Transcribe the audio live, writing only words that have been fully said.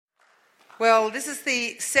Well, this is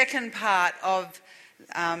the second part of,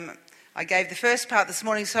 I gave the first part this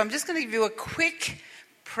morning, so I'm just going to give you a quick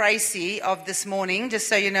précis of this morning, just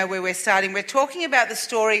so you know where we're starting. We're talking about the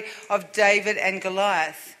story of David and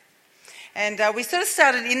Goliath. And we sort of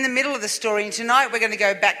started in the middle of the story, and tonight we're going to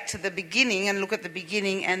go back to the beginning and look at the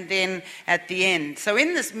beginning and then at the end. So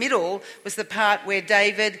in this middle was the part where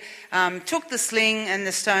David took the sling and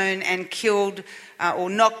the stone and killed or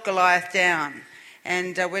knocked Goliath down.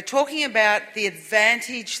 And we're talking about the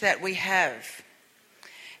advantage that we have.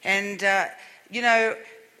 And, the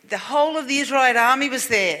whole of the Israelite army was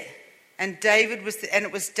there. And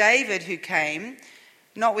it was David who came,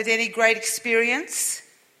 not with any great experience.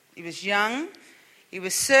 He was young. He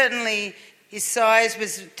was certainly, his size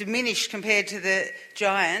was diminished compared to the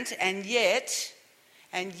giant. And yet,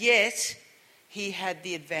 he had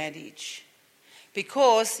the advantage.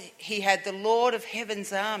 Because he had the Lord of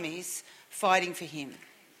Heaven's armies fighting for him.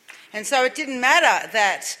 And so it didn't matter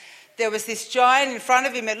that there was this giant in front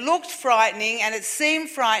of him. It looked frightening and it seemed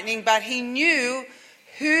frightening, but he knew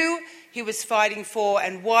who he was fighting for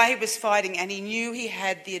and why he was fighting, and he knew he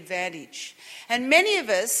had the advantage. And many of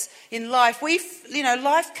us in life,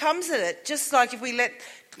 life comes at it, just like if we let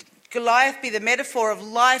Goliath be the metaphor of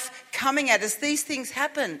life coming at us, these things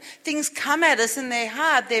happen. Things come at us and they're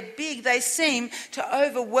hard, they're big, they seem to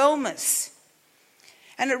overwhelm us.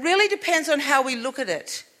 And it really depends on how we look at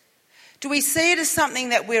it. Do we see it as something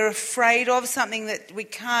that we're afraid of, something that we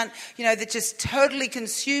can't, that just totally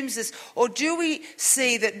consumes us? Or do we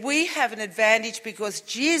see that we have an advantage because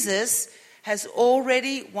Jesus has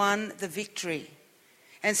already won the victory?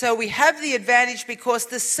 And so we have the advantage because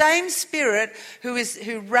the same Spirit who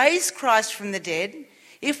raised Christ from the dead,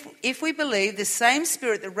 if we believe the same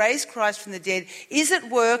Spirit that raised Christ from the dead is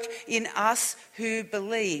at work in us who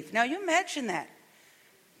believe. Now you imagine that.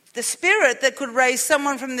 The Spirit that could raise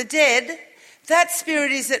someone from the dead, that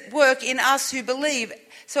Spirit is at work in us who believe.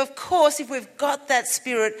 So of course, if we've got that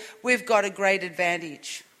Spirit, we've got a great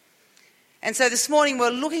advantage. And so this morning we're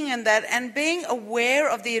looking at that and being aware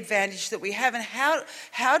of the advantage that we have, and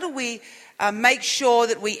how do we make sure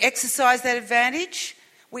that we exercise that advantage?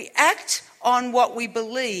 We act on what we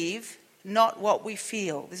believe, not what we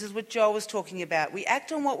feel. This is what Joel was talking about. We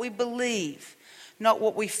act on what we believe, not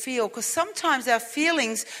what we feel, because sometimes our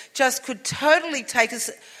feelings just could totally take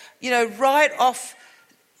us, right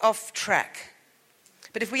off track.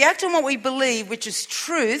 But if we act on what we believe, which is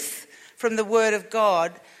truth from the Word of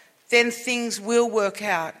God, then things will work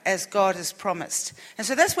out as God has promised. And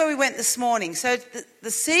so that's where we went this morning. So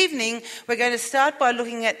this evening, we're going to start by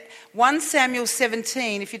looking at 1 Samuel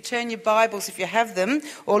 17. If you turn your Bibles, if you have them,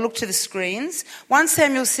 or look to the screens. 1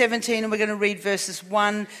 Samuel 17, and we're going to read verses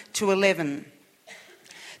 1 to 11.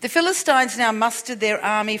 The Philistines now mustered their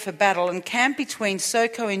army for battle and camped between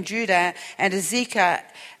Soko in Judah and Azekah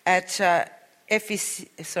at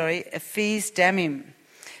Ephes Dammim.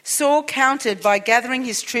 Saul countered by gathering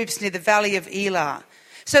his troops near the valley of Elah.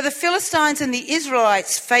 So the Philistines and the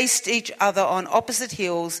Israelites faced each other on opposite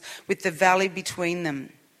hills with the valley between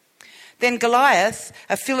them. Then Goliath,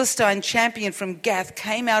 a Philistine champion from Gath,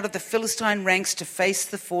 came out of the Philistine ranks to face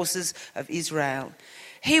the forces of Israel.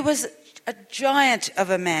 He was a giant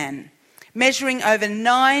of a man, measuring over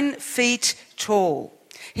 9 feet tall.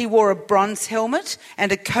 He wore a bronze helmet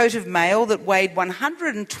and a coat of mail that weighed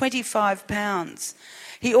 125 pounds.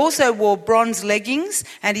 He also wore bronze leggings,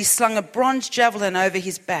 and he slung a bronze javelin over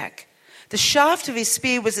his back. The shaft of his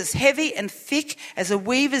spear was as heavy and thick as a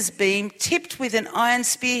weaver's beam, tipped with an iron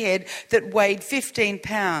spearhead that weighed 15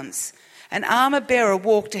 pounds. An armor-bearer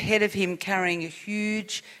walked ahead of him carrying a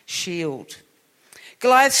huge shield.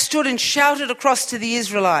 Goliath stood and shouted across to the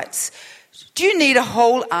Israelites, "Do you need a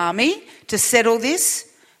whole army to settle this?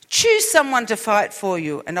 Choose someone to fight for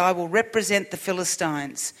you, and I will represent the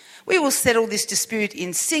Philistines. We will settle this dispute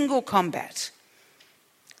in single combat.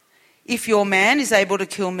 If your man is able to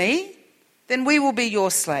kill me, then we will be your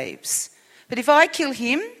slaves. But if I kill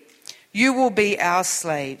him, you will be our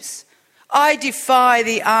slaves. I defy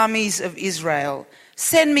the armies of Israel.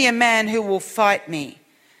 Send me a man who will fight me."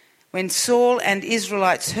 When Saul and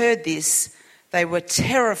Israelites heard this, they were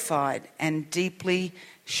terrified and deeply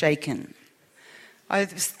shaken. I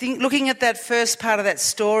was looking at that first part of that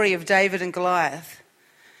story of David and Goliath.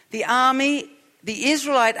 The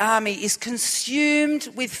Israelite army is consumed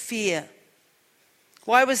with fear.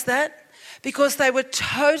 Why was that? Because they were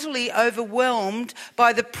totally overwhelmed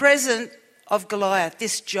by the presence of Goliath,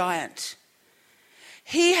 this giant.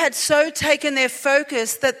 He had so taken their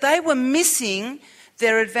focus that they were missing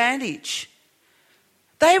their advantage.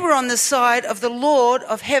 They were on the side of the Lord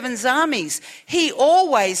of Heaven's armies. He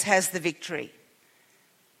always has the victory.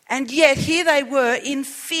 And yet here they were in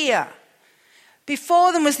fear.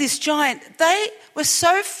 Before them was this giant. They were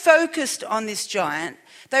so focused on this giant,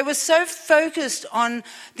 they were so focused on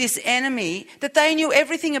this enemy that they knew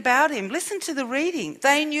everything about him. Listen to the reading.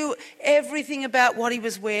 They knew everything about what he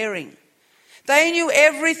was wearing. They knew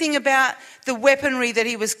everything about the weaponry that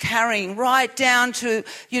he was carrying, right down to,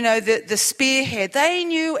 the spearhead. They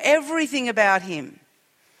knew everything about him.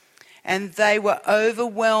 And they were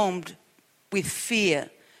overwhelmed with fear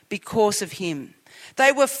because of him.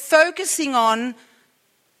 They were focusing on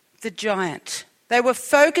the giant. They were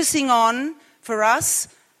focusing on, for us,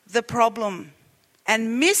 the problem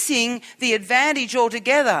and missing the advantage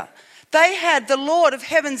altogether. They had the Lord of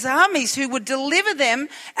heaven's armies who would deliver them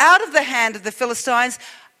out of the hand of the Philistines,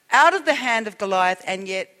 out of the hand of Goliath, and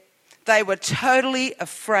yet they were totally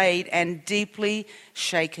afraid and deeply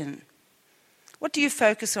shaken. What do you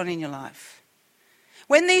focus on in your life?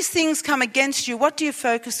 When these things come against you, what do you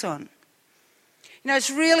focus on? It's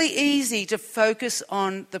really easy to focus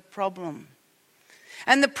on the problem.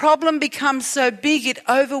 And the problem becomes so big it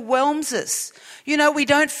overwhelms us. We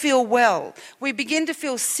don't feel well. We begin to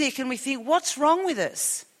feel sick and we think, what's wrong with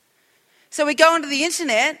us? So we go onto the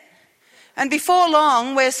internet and before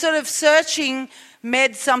long we're sort of searching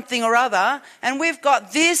med something or other, and we've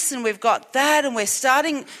got this and we've got that, and we're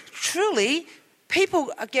starting, truly,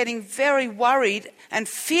 people are getting very worried and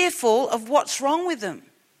fearful of what's wrong with them.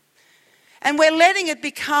 And we're letting it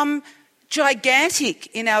become gigantic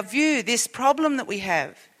in our view, this problem that we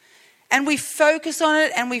have. And we focus on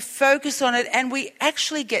it and we focus on it, and we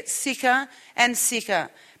actually get sicker and sicker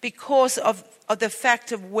because of the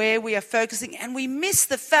fact of where we are focusing. And we miss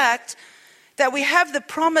the fact that we have the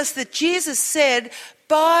promise that Jesus said,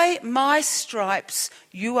 by my stripes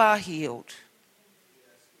you are healed.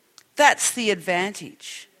 That's the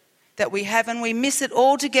advantage that we have, and we miss it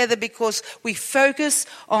altogether because we focus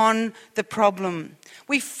on the problem.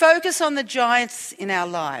 We focus on the giants in our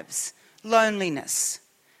lives, loneliness.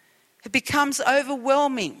 It becomes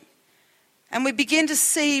overwhelming, and we begin to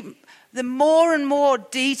see the more and more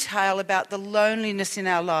detail about the loneliness in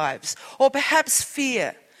our lives, or perhaps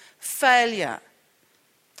fear, failure.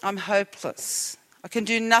 I'm hopeless. I can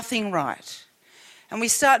do nothing right. And we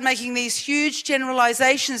start making these huge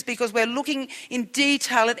generalizations because we're looking in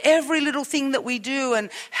detail at every little thing that we do and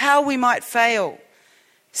how we might fail.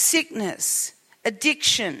 Sickness,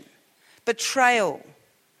 addiction, betrayal,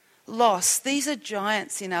 loss. These are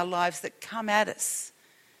giants in our lives that come at us.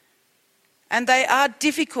 And they are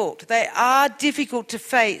difficult. They are difficult to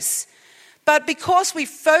face. But because we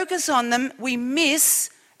focus on them, we miss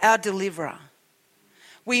our deliverer.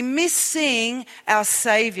 We miss seeing our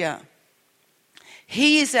Saviour.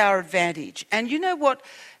 He is our advantage. And you know what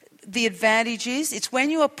the advantage is? It's when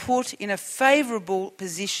you are put in a favourable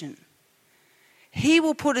position. He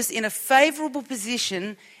will put us in a favourable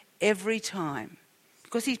position every time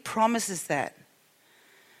because he promises that.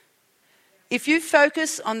 If you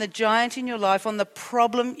focus on the giant in your life, on the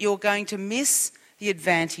problem, you're going to miss the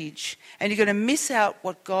advantage and you're going to miss out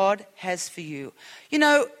what God has for you.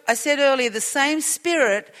 I said earlier, the same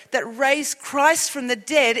Spirit that raised Christ from the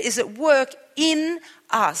dead is at work in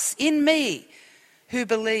us, in me, who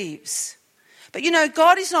believes. But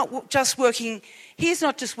God is not just working, he is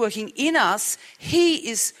not just working in us, he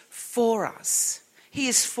is for us. He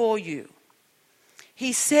is for you.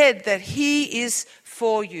 He said that he is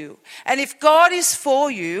for you. And if God is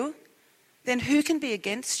for you, then who can be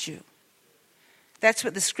against you? That's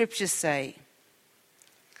what the scriptures say.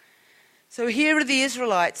 So here are the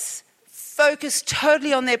Israelites, focused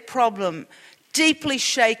totally on their problem, deeply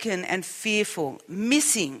shaken and fearful,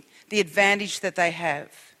 missing the advantage that they have.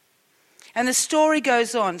 And the story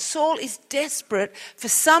goes on. Saul is desperate for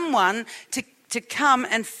someone to come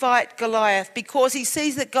and fight Goliath because he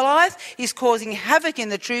sees that Goliath is causing havoc in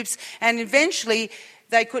the troops, and eventually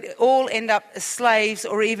they could all end up as slaves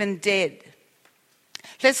or even dead.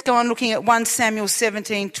 Let's go on looking at 1 Samuel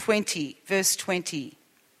 17:20, verse 20.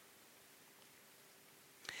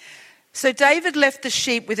 So David left the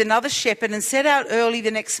sheep with another shepherd and set out early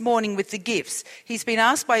the next morning with the gifts. He's been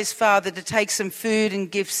asked by his father to take some food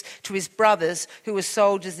and gifts to his brothers who were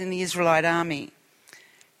soldiers in the Israelite army.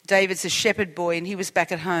 David's a shepherd boy and he was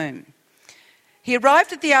back at home. He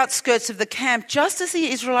arrived at the outskirts of the camp just as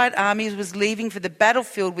the Israelite army was leaving for the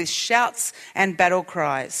battlefield with shouts and battle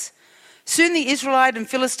cries. Soon the Israelite and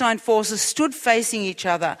Philistine forces stood facing each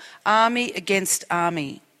other, army against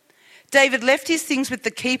army. David left his things with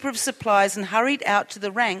the keeper of supplies and hurried out to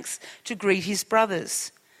the ranks to greet his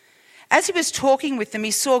brothers. As he was talking with them,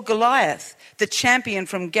 he saw Goliath, the champion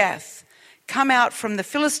from Gath, come out from the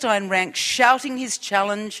Philistine ranks shouting his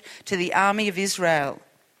challenge to the army of Israel.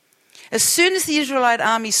 As soon as the Israelite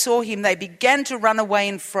army saw him, they began to run away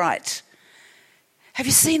in fright. "Have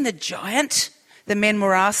you seen the giant?" the men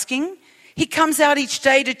were asking. "He comes out each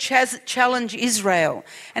day to challenge Israel.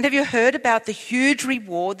 And have you heard about the huge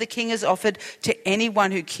reward the king has offered to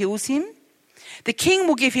anyone who kills him? The king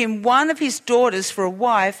will give him one of his daughters for a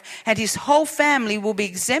wife, and his whole family will be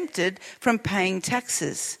exempted from paying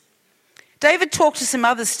taxes." David talked to some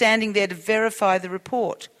others standing there to verify the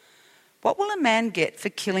report. "What will a man get for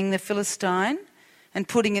killing the Philistine and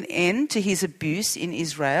putting an end to his abuse in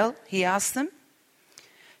Israel?" he asked them.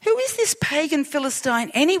 "Who is this pagan Philistine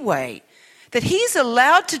anyway, that he is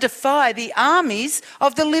allowed to defy the armies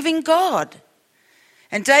of the living God?"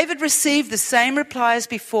 And David received the same reply as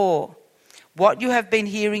before. "What you have been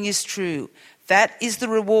hearing is true. That is the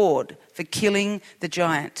reward for killing the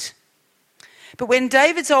giant." But when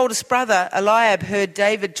David's oldest brother, Eliab, heard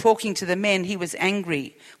David talking to the men, he was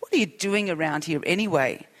angry. "What are you doing around here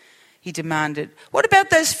anyway?" he demanded. "What about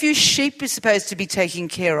those few sheep you're supposed to be taking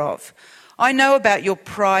care of? I know about your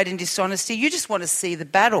pride and dishonesty. You just want to see the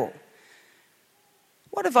battle."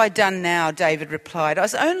 "What have I done now?" David replied. "I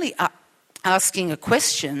was only asking a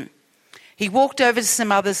question." He walked over to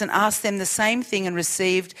some others and asked them the same thing and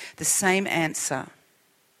received the same answer.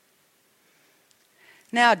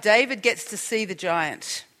 Now David gets to see the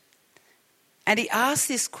giant, and he asks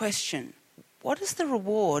this question: what is the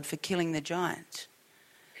reward for killing the giant?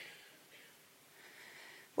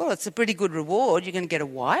 Well, it's a pretty good reward. You're going to get a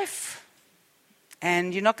wife,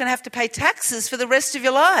 and you're not going to have to pay taxes for the rest of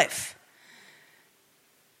your life.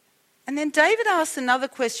 And then David asks another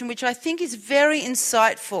question, which I think is very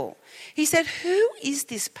insightful. He said, "Who is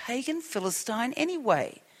this pagan Philistine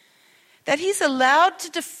anyway, that he's allowed to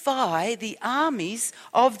defy the armies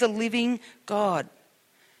of the living God?"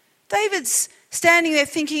 David's standing there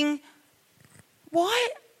thinking, why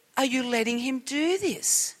are you letting him do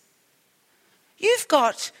this? You've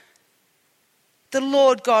got the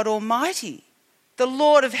Lord God Almighty, the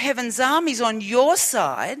Lord of heaven's armies on your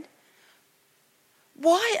side.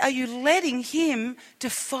 Why are you letting him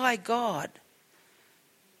defy God?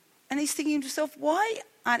 And he's thinking to himself, why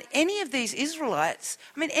aren't any of these Israelites,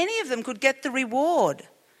 any of them could get the reward.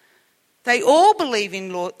 They all believe in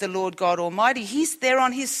the Lord God Almighty. He's there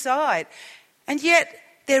on his side. And yet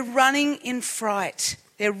they're running in fright.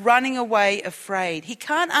 They're running away afraid. He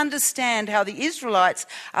can't understand how the Israelites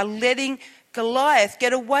are letting Goliath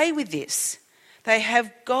get away with this. They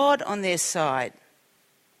have God on their side.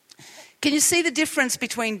 Can you see the difference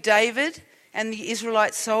between David and the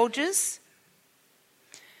Israelite soldiers?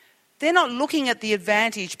 They're not looking at the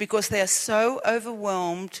advantage because they are so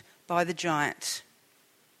overwhelmed by the giant.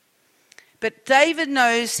 But David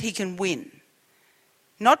knows he can win,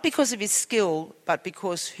 not because of his skill, but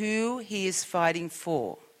because who he is fighting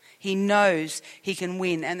for. He knows he can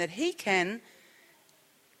win and that he can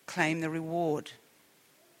claim the reward.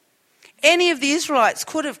 Any of the Israelites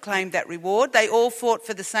could have claimed that reward. They all fought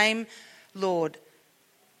for the same Lord.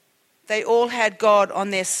 They all had God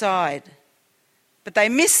on their side. But they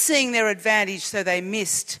missed seeing their advantage, so they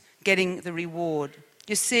missed getting the reward.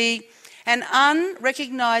 You see, an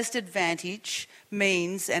unrecognised advantage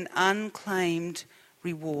means an unclaimed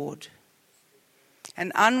reward.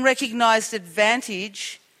 An unrecognised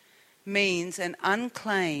advantage means an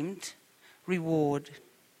unclaimed reward.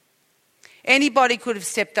 Anybody could have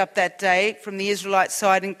stepped up that day from the Israelite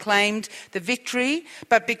side and claimed the victory,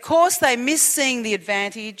 but because they missed seeing the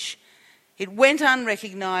advantage, it went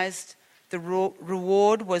unrecognised. The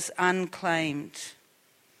reward was unclaimed.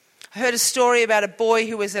 I heard a story about a boy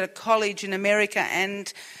who was at a college in America,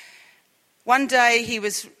 and one day he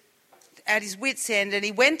was at his wit's end and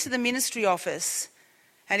he went to the ministry office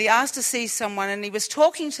and he asked to see someone, and he was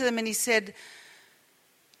talking to them and he said,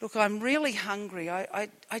 "Look, I'm really hungry. I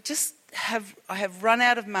have run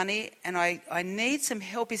out of money and I need some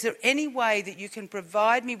help. Is there any way that you can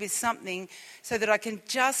provide me with something so that I can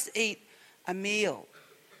just eat a meal?"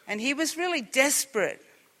 And he was really desperate.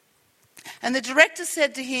 And the director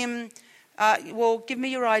said to him, "Well, give me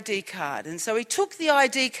your ID card." And so he took the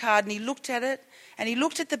ID card and he looked at it and he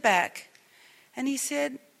looked at the back and he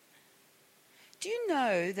said, "Do you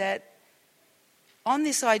know that on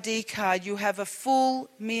this ID card you have a full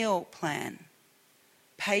meal plan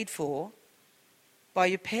paid for by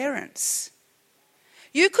your parents?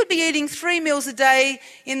 You could be eating 3 meals a day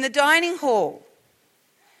in the dining hall.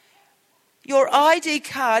 Your ID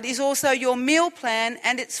card is also your meal plan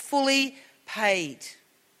and it's fully paid."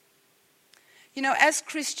 You know, as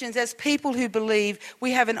Christians, as people who believe,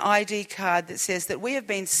 we have an ID card that says that we have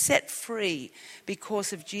been set free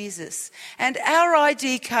because of Jesus. And our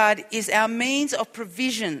ID card is our means of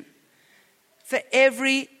provision for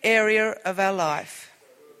every area of our life.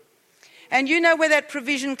 And you know where that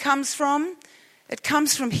provision comes from? It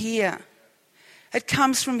comes from here. It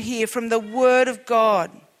comes from here, from the Word of God.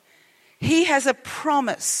 He has a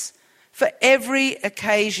promise for every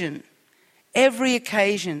occasion. Every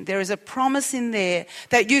occasion. There is a promise in there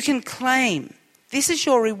that you can claim. This is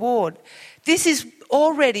your reward. This is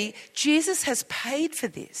already, Jesus has paid for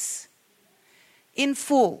this in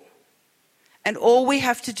full. And all we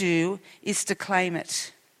have to do is to claim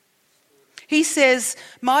it. He says,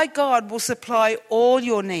 my God will supply all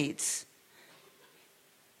your needs.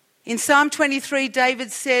 In Psalm 23,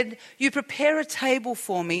 David said, you prepare a table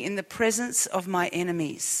for me in the presence of my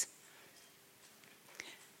enemies.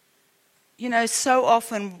 You know, so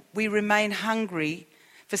often we remain hungry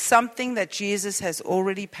for something that Jesus has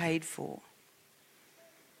already paid for.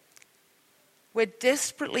 We're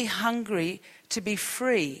desperately hungry to be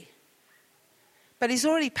free, but he's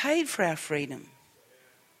already paid for our freedom.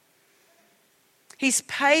 He's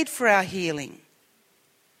paid for our healing.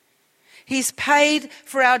 He's paid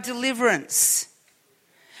for our deliverance.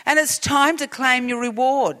 And it's time to claim your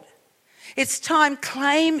reward. It's time,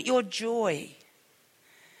 claim your joy.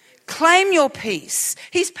 Claim your peace.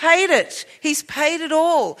 He's paid it. He's paid it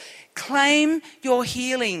all. Claim your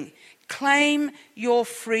healing. Claim your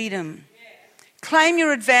freedom. Claim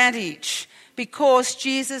your advantage because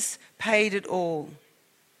Jesus paid it all.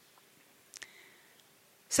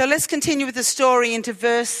 So let's continue with the story into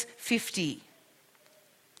verse 50.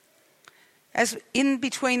 As in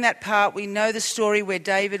between that part, we know the story where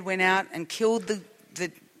David went out and killed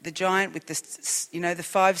the giant with the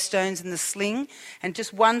 5 stones and the sling, and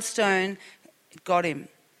just one stone got him.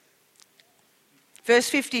 Verse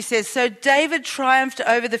 50 says, so David triumphed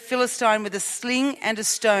over the Philistine with a sling and a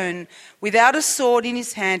stone. Without a sword in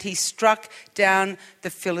his hand, he struck down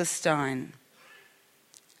the Philistine.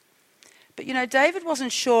 But you know, David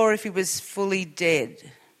wasn't sure if he was fully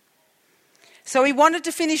dead. So he wanted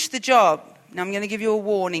to finish the job. Now, I'm going to give you a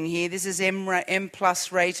warning here. This is M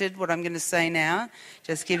plus rated, what I'm going to say now.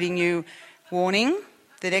 Just giving you warning.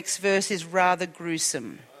 The next verse is rather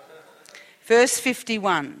gruesome. Verse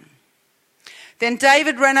 51. Then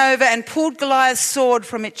David ran over and pulled Goliath's sword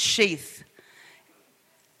from its sheath.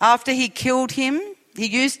 After he killed him,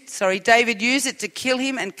 David used it to kill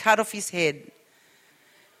him and cut off his head.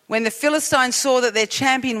 When the Philistines saw that their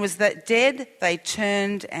champion was dead, they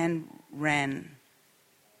turned and ran.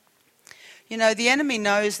 You know, the enemy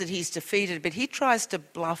knows that he's defeated, but he tries to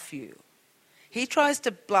bluff you. He tries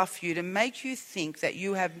to bluff you to make you think that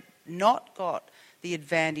you have not got the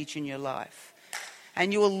advantage in your life.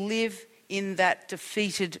 And you will live in that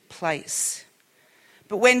defeated place.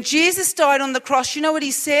 But when Jesus died on the cross, you know what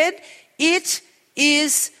he said? It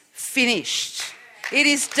is finished. It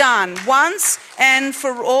is done once and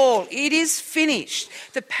for all. It is finished.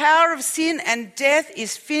 The power of sin and death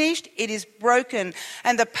is finished. It is broken.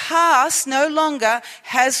 And the past no longer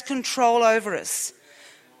has control over us.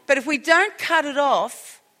 But if we don't cut it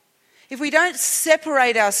off, if we don't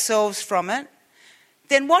separate ourselves from it,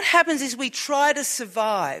 then what happens is we try to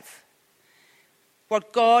survive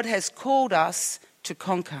what God has called us to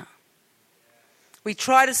conquer. We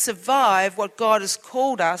try to survive what God has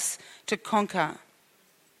called us to conquer.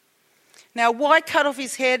 Now, why cut off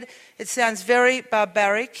his head? It sounds very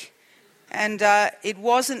barbaric, and it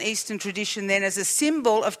was an Eastern tradition then as a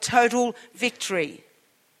symbol of total victory.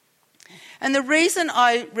 And the reason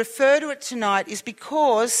I refer to it tonight is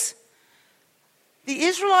because the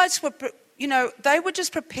Israelites were, they were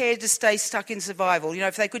just prepared to stay stuck in survival.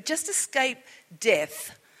 If they could just escape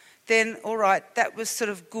death, then all right, that was sort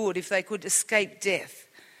of good if they could escape death.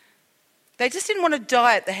 They just didn't want to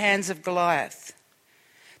die at the hands of Goliath.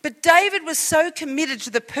 But David was so committed to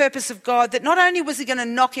the purpose of God that not only was he going to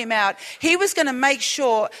knock him out, he was going to make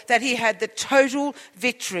sure that he had the total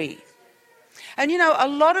victory. And a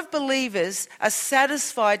lot of believers are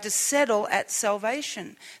satisfied to settle at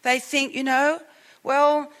salvation. They think,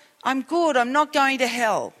 well, I'm good, I'm not going to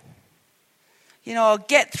hell. I'll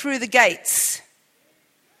get through the gates.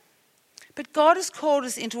 But God has called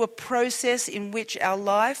us into a process in which our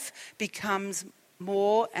life becomes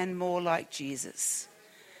more and more like Jesus.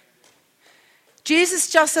 Jesus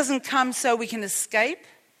just doesn't come so we can escape.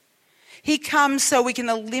 He comes so we can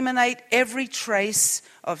eliminate every trace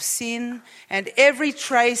of sin and every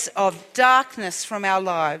trace of darkness from our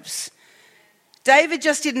lives. David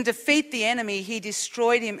just didn't defeat the enemy, he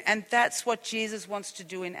destroyed him, and that's what Jesus wants to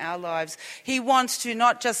do in our lives. He wants to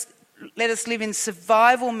not just let us live in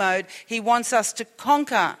survival mode, he wants us to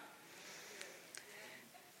conquer.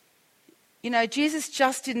 Jesus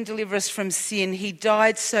just didn't deliver us from sin. He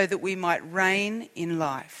died so that we might reign in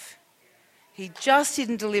life. He just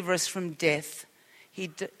didn't deliver us from death.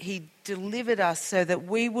 He delivered us so that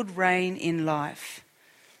we would reign in life.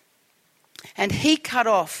 And he cut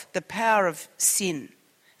off the power of sin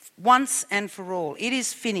once and for all. It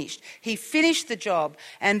is finished. He finished the job,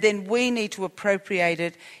 and then we need to appropriate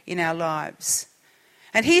it in our lives.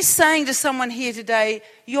 And he's saying to someone here today,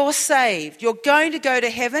 you're saved. You're going to go to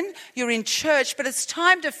heaven. You're in church, but it's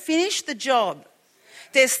time to finish the job.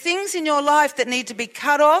 There's things in your life that need to be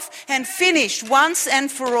cut off and finished once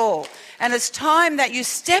and for all. And it's time that you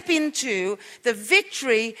step into the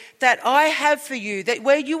victory that I have for you, that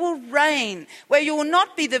where you will reign, where you will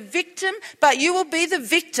not be the victim, but you will be the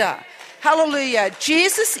victor. Hallelujah.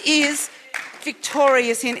 Jesus is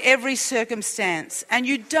victorious in every circumstance, and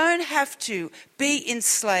you don't have to be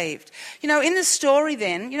enslaved. You know, in the story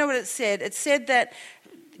then, you know what it said? It said that,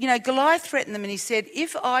 you know, Goliath threatened them and he said,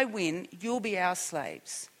 if I win, you'll be our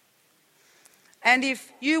slaves. And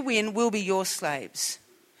if you win, we'll be your slaves.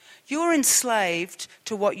 You're enslaved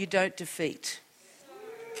to what you don't defeat.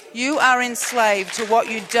 You are enslaved to what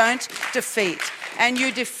you don't defeat. And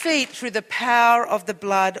you defeat through the power of the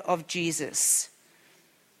blood of Jesus.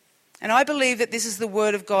 And I believe that this is the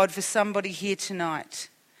word of God for somebody here tonight.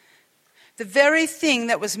 The very thing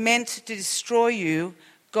that was meant to destroy you,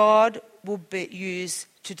 God will use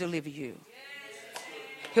to deliver you.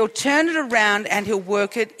 He'll turn it around and he'll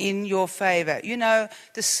work it in your favour. You know,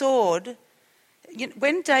 the sword,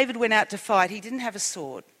 when David went out to fight, he didn't have a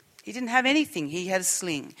sword. He didn't have anything. He had a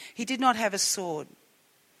sling. He did not have a sword.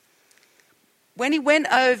 When he went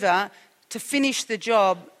over to finish the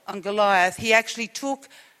job on Goliath, he actually took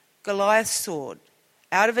Goliath's sword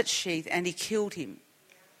out of its sheath and he killed him.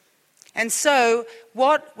 And so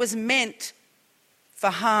what was meant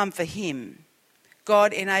for harm for him,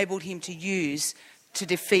 God enabled him to use to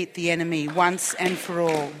defeat the enemy once and for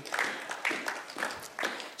all.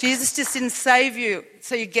 Jesus just didn't save you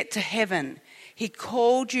so you get to heaven. He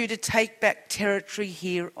called you to take back territory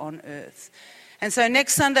here on earth. And so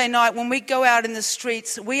next Sunday night, when we go out in the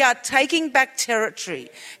streets, we are taking back territory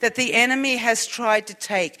that the enemy has tried to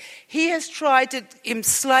take. He has tried to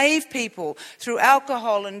enslave people through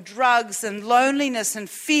alcohol and drugs and loneliness and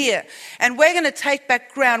fear. And we're going to take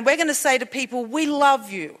back ground. We're going to say to people, we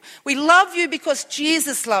love you. We love you because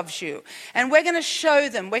Jesus loves you. And we're going to show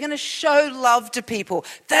them. We're going to show love to people.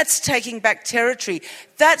 That's taking back territory.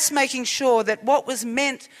 That's making sure that what was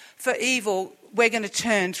meant for evil, we're going to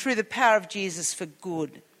turn through the power of Jesus for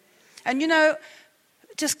good. And you know,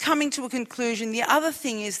 just coming to a conclusion, the other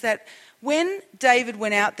thing is that when David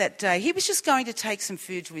went out that day, he was just going to take some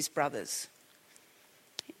food to his brothers.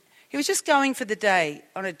 He was just going for the day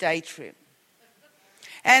on a day trip.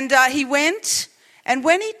 And he went, and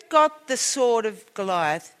when he got the sword of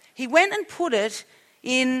Goliath, he went and put it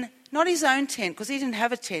in not his own tent, because he didn't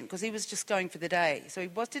have a tent, because he was just going for the day. So he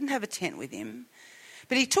didn't have a tent with him.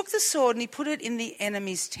 But he took the sword and he put it in the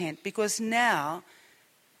enemy's tent, because now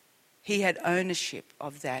he had ownership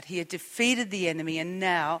of that. He had defeated the enemy, and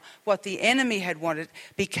now what the enemy had wanted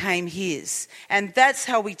became his. And that's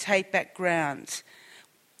how we take back ground.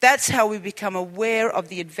 That's how we become aware of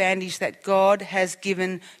the advantage that God has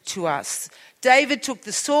given to us. David took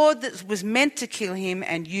the sword that was meant to kill him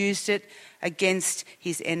and used it against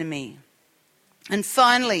his enemy. And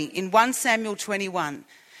finally, in 1 Samuel 21,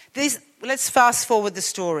 let's fast forward the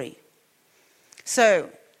story. So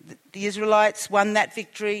the Israelites won that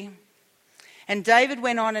victory, and David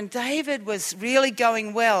went on, and David was really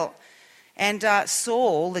going well. And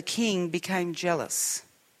Saul, the king, became jealous.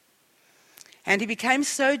 And he became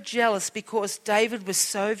so jealous because David was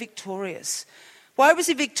so victorious. Why was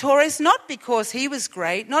he victorious? Not because he was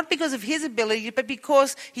great, not because of his ability, but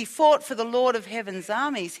because he fought for the Lord of Heaven's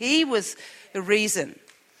armies. He was the reason.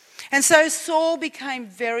 And so Saul became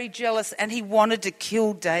very jealous, and he wanted to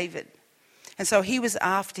kill David. And so he was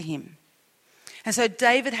after him. And so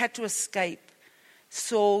David had to escape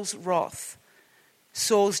Saul's wrath,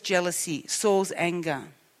 Saul's jealousy, Saul's anger.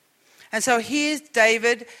 And so here's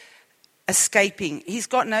David escaping. He's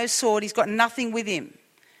got no sword. He's got nothing with him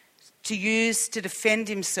to use to defend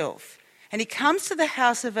himself. And he comes to the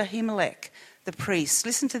house of Ahimelech, the priest.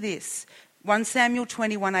 Listen to this. 1 Samuel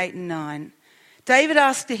 21, 8 and 9. David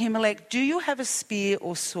asked Ahimelech, do you have a spear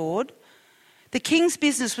or sword? The king's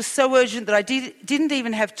business was so urgent that I didn't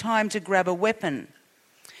even have time to grab a weapon.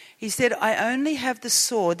 He said, I only have the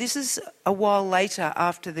sword. This is a while later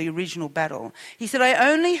after the original battle. He said,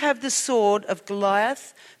 I only have the sword of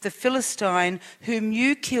Goliath, the Philistine, whom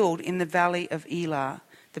you killed in the valley of Elah.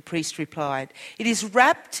 The priest replied, it is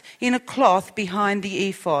wrapped in a cloth behind the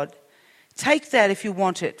ephod. Take that if you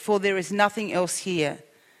want it, for there is nothing else here.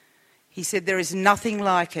 He said, there is nothing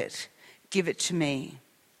like it. give it to me.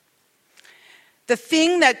 The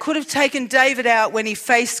thing that could have taken David out when he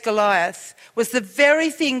faced Goliath was the very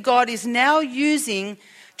thing God is now using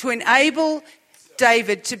to enable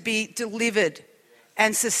David to be delivered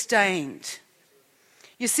and sustained.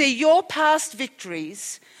 You see, your past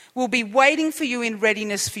victories will be waiting for you in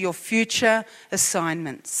readiness for your future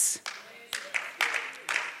assignments.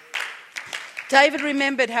 David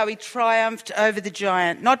remembered how he triumphed over the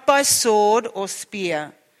giant, not by sword or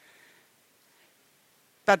spear,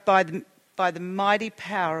 but by the mighty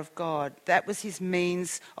power of God. That was his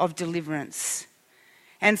means of deliverance.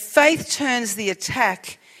 And faith turns the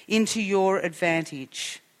attack into your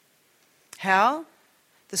advantage. How?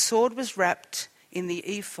 The sword was wrapped in the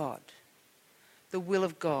ephod, the will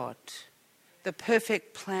of God, the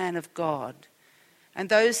perfect plan of God. And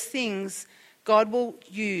those things God will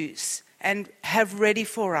use and have ready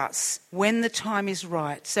for us when the time is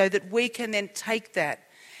right, so that we can then take that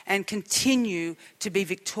and continue to be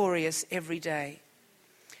victorious every day.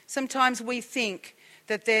 Sometimes we think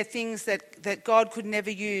that there are things that God could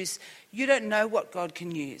never use. You don't know what God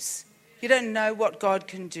can use. You don't know what God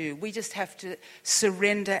can do. We just have to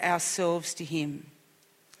surrender ourselves to him.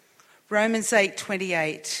 Romans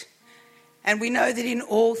 8:28. And we know that in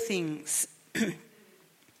all things,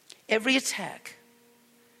 every attack,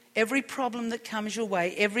 every problem that comes your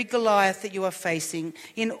way, every Goliath that you are facing,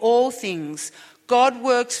 in all things, God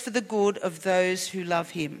works for the good of those who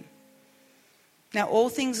love him. Now, all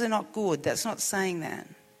things are not good. That's not saying that.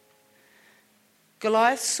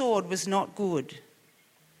 Goliath's sword was not good.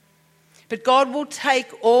 But God will take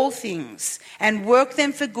all things and work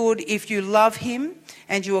them for good if you love him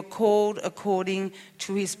and you are called according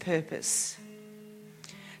to his purpose.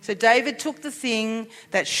 So David took the thing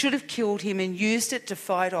that should have killed him and used it to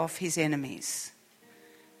fight off his enemies.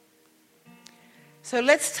 So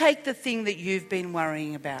let's take the thing that you've been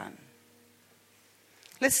worrying about.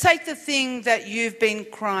 Let's take the thing that you've been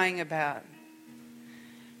crying about,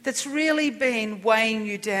 that's really been weighing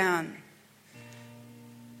you down.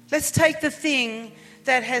 Let's take the thing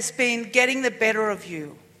that has been getting the better of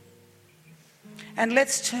you, and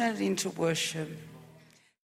let's turn it into worship.